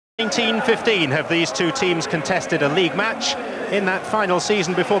1915 have these two teams contested a league match. In that final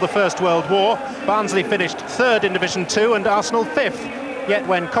season before the First World War, Barnsley finished third in Division 2 and Arsenal fifth. Yet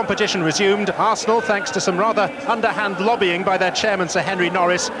when competition resumed, Arsenal, thanks to some rather underhand lobbying by their chairman Sir Henry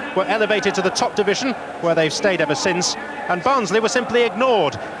Norris, were elevated to the top division, where they've stayed ever since, and Barnsley were simply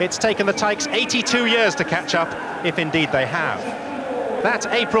ignored. It's taken the Tykes 82 years to catch up, if indeed they have. That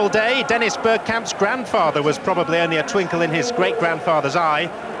April day, Dennis Bergkamp's grandfather was probably only a twinkle in his great-grandfather's eye.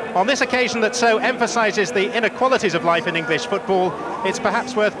 On this occasion that so emphasises the inequalities of life in English football, it's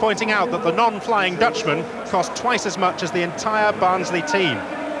perhaps worth pointing out that the non-flying Dutchman cost twice as much as the entire Barnsley team.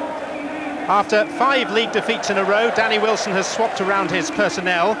 After 5 league defeats in a row, Danny Wilson has swapped around his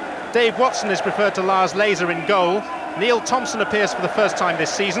personnel. Dave Watson is preferred to Lars Laser in goal. Neil Thompson appears for the first time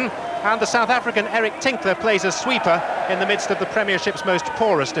this season, and the South African Eric Tinkler plays as sweeper in the midst of the Premiership's most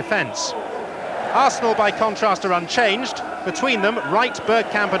porous defence. Arsenal, by contrast, are unchanged. Between them, Wright,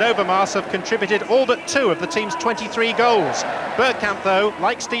 Bergkamp and Overmars have contributed all but 2 of the team's 23 goals. Bergkamp, though,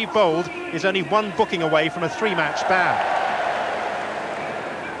 like Steve Bold, is only 1 booking away from a 3-match ban.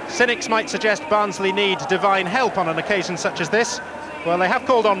 Cynics might suggest Barnsley need divine help on an occasion such as this. Well, they have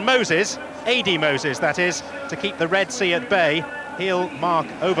called on Moses, A.D. Moses, that is, to keep the Red Sea at bay. He'll mark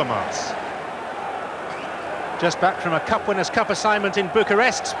Overmars. Just back from a Cup Winners' Cup assignment in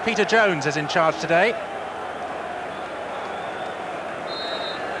Bucharest, Peter Jones is in charge today.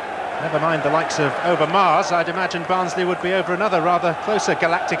 Never mind the likes of Overmars, I'd imagine Barnsley would be over another rather closer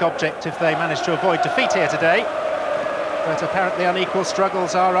galactic object if they managed to avoid defeat here today. But apparently unequal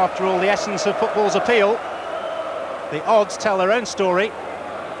struggles are, after all, the essence of football's appeal. The odds tell their own story.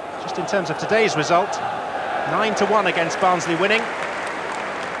 Just in terms of today's result, 9-1 against Barnsley winning.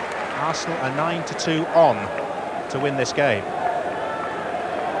 Arsenal are 9-2 on to win this game.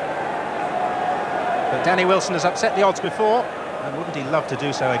 But Danny Wilson has upset the odds before, and wouldn't he love to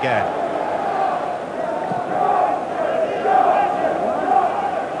do so again?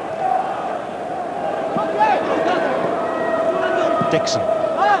 Dixon.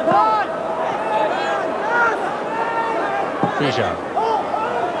 Bijan.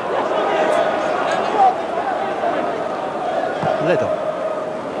 Little.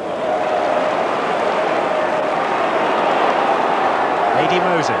 A.D.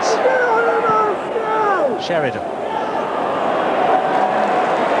 Moses. Sheridan.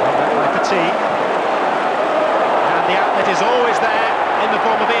 And the outlet is always there in the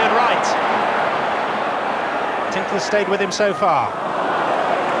form of Ian Wright. Tinkler's stayed with him so far.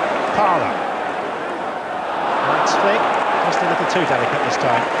 Parler. Wright's flick, just a little too delicate this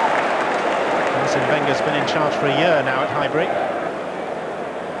time. Arsene Wenger's been in charge for a year now at Highbury.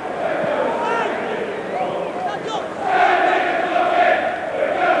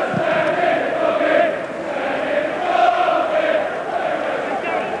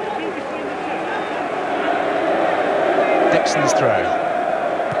 Dixon's throw.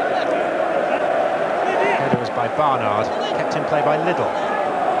 Header was by Barnard, kept in play by Liddell.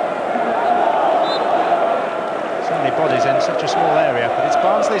 So many bodies in such a small area, but it's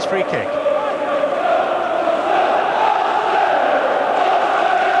Barnsley's free kick.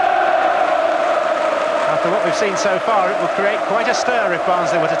 After what we've seen so far, it will create quite a stir if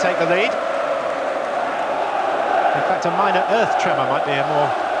Barnsley were to take the lead. In fact, a minor earth tremor might be a more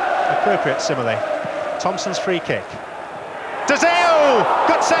appropriate simile. Thompson's free kick. Dazeo!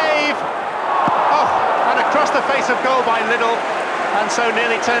 Good save! Oh, and across the face of goal by Liddell, and so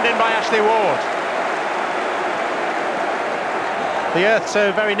nearly turned in by Ashley Ward. The earth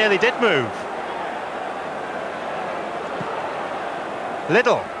so very nearly did move.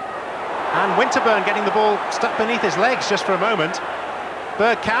 Liddell. And Winterburn getting the ball stuck beneath his legs just for a moment.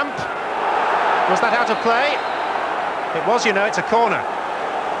 Bergkamp. Was that out of play? It was, you know, it's a corner.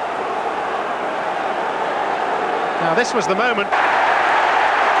 Now this was the moment.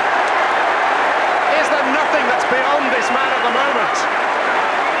 Is there nothing that's beyond this man at the moment?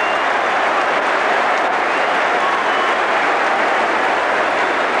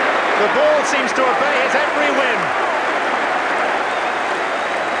 The ball seems to obey his every whim.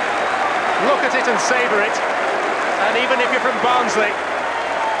 Look at it and savour it. And even if you're from Barnsley,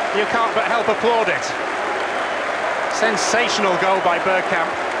 you can't but help applaud it. Sensational goal by Bergkamp.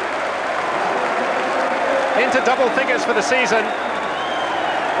 Into double figures for the season.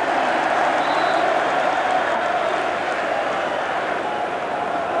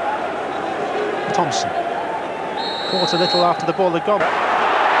 Thompson. Caught a little after the ball had gone.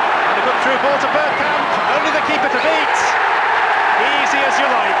 And a good through ball to Bergkamp. Only the keeper to beat. Easy as you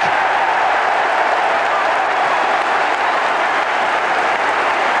like.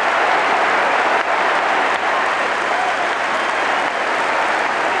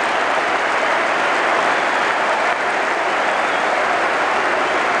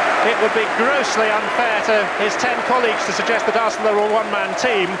 would be grossly unfair to his 10 colleagues to suggest that Arsenal are a one-man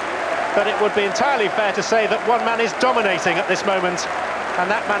team, but it would be entirely fair to say that one man is dominating at this moment, and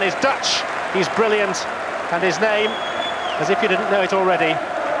that man is Dutch. He's brilliant, and his name, as if you didn't know it already,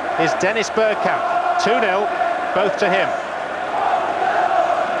 is Dennis Bergkamp. 2-0, both to him.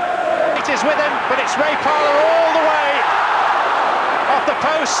 It is with him, but it's Ray Parlour all the way off the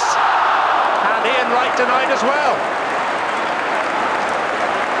post, and Ian Wright denied as well.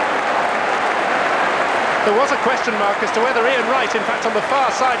 There was a question mark as to whether Ian Wright, in fact on the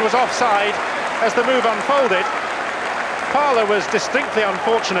far side, was offside as the move unfolded. Parlour was distinctly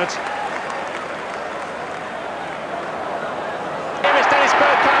unfortunate. Here is Dennis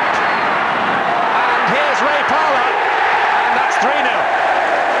Bergkamp, and here's Ray Parlour, and that's 3-0.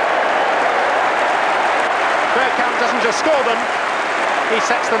 Bergkamp doesn't just score them, he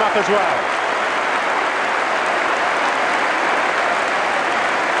sets them up as well.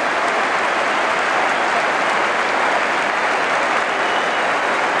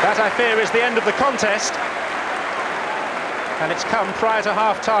 That, I fear, is the end of the contest, and it's come prior to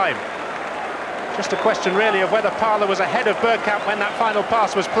half-time. Just a question, really, of whether Parlour was ahead of Bergkamp when that final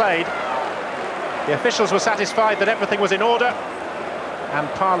pass was played. The officials were satisfied that everything was in order, and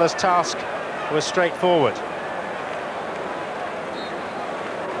Parlour's task was straightforward.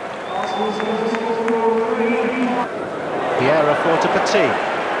 Vieira for to Petit.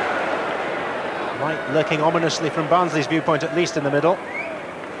 Right, lurking ominously from Barnsley's viewpoint, at least in the middle.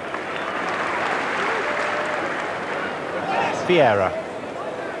 Vieira.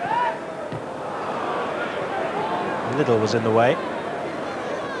 Little was in the way.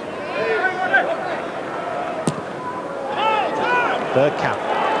 Bergkamp.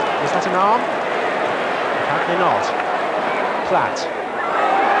 Is that an arm? Apparently not. Platt.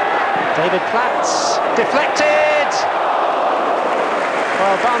 David Platt. Deflected!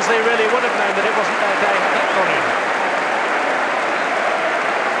 Well, Barnsley really would have known that it wasn't their day had that gone in.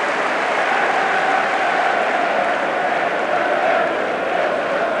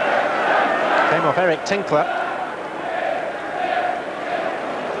 Came off Eric Tinkler.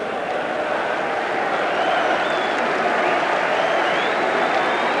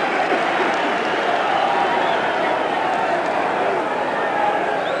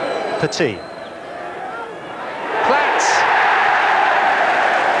 Petit. Platt!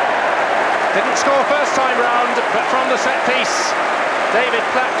 Didn't score first time round, but from the set piece, David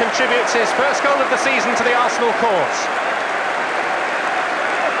Platt contributes his first goal of the season to the Arsenal cause.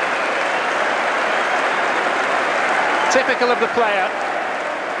 Typical of the player,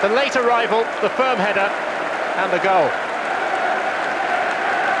 the late arrival, the firm header, and the goal.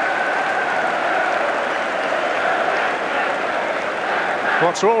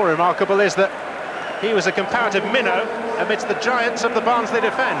 What's all remarkable is that he was a comparative minnow amidst the giants of the Barnsley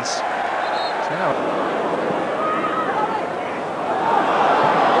defence. Now,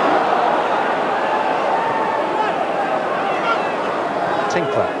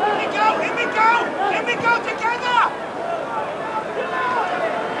 Tinkler. Here we go together!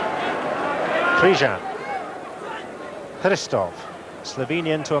 Krijan. Hristov,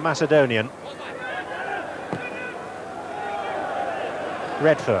 Slovenian to a Macedonian.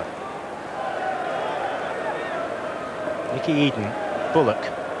 Redfern. Nicky Eden. Bullock.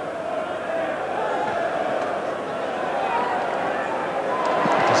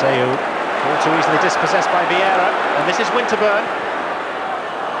 Taseu, all too easily dispossessed by Vieira, and this is Winterburn.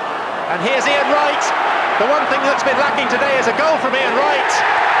 And here's Ian Wright. The one thing that's been lacking today is a goal from Ian Wright.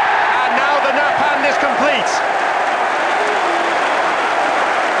 And now the nap hand is complete.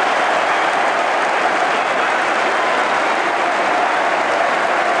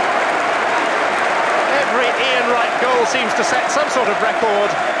 Ian Wright goal seems to set some sort of record,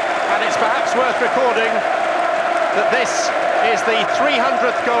 and it's perhaps worth recording that this is the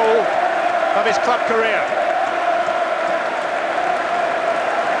 300th goal of his club career.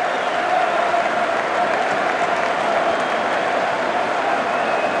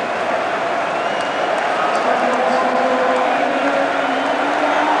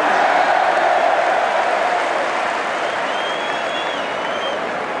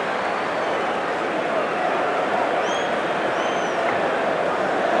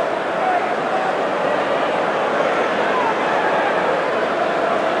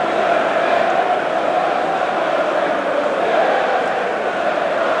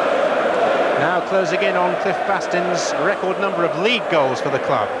 Closing in on Cliff Bastin's record number of league goals for the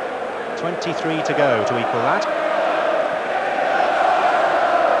club. 23 to go to equal that.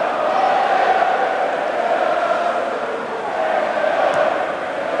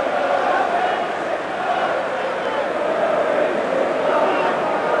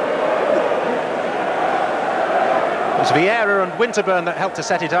 was Vieira and Winterburn that helped to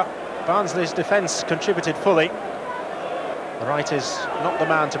set it up. Barnsley's defence contributed fully. The right is not the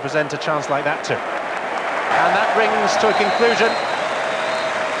man to present a chance like that to. And that brings to a conclusion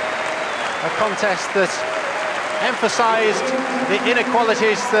a contest that emphasised the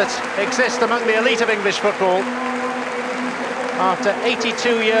inequalities that exist among the elite of English football. After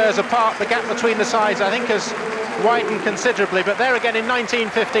 82 years apart, the gap between the sides, I think, has widened considerably. But there again, in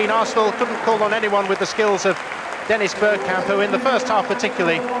 1915, Arsenal couldn't call on anyone with the skills of Dennis Bergkamp, who in the first half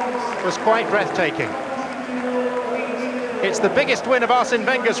particularly was quite breathtaking. It's the biggest win of Arsene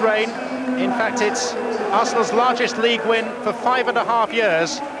Wenger's reign. In fact, it's Arsenal's largest league win for 5.5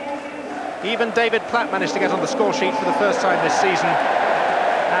 years. Even David Platt managed to get on the score sheet for the first time this season.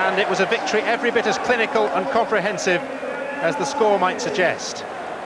 And it was a victory every bit as clinical and comprehensive as the score might suggest.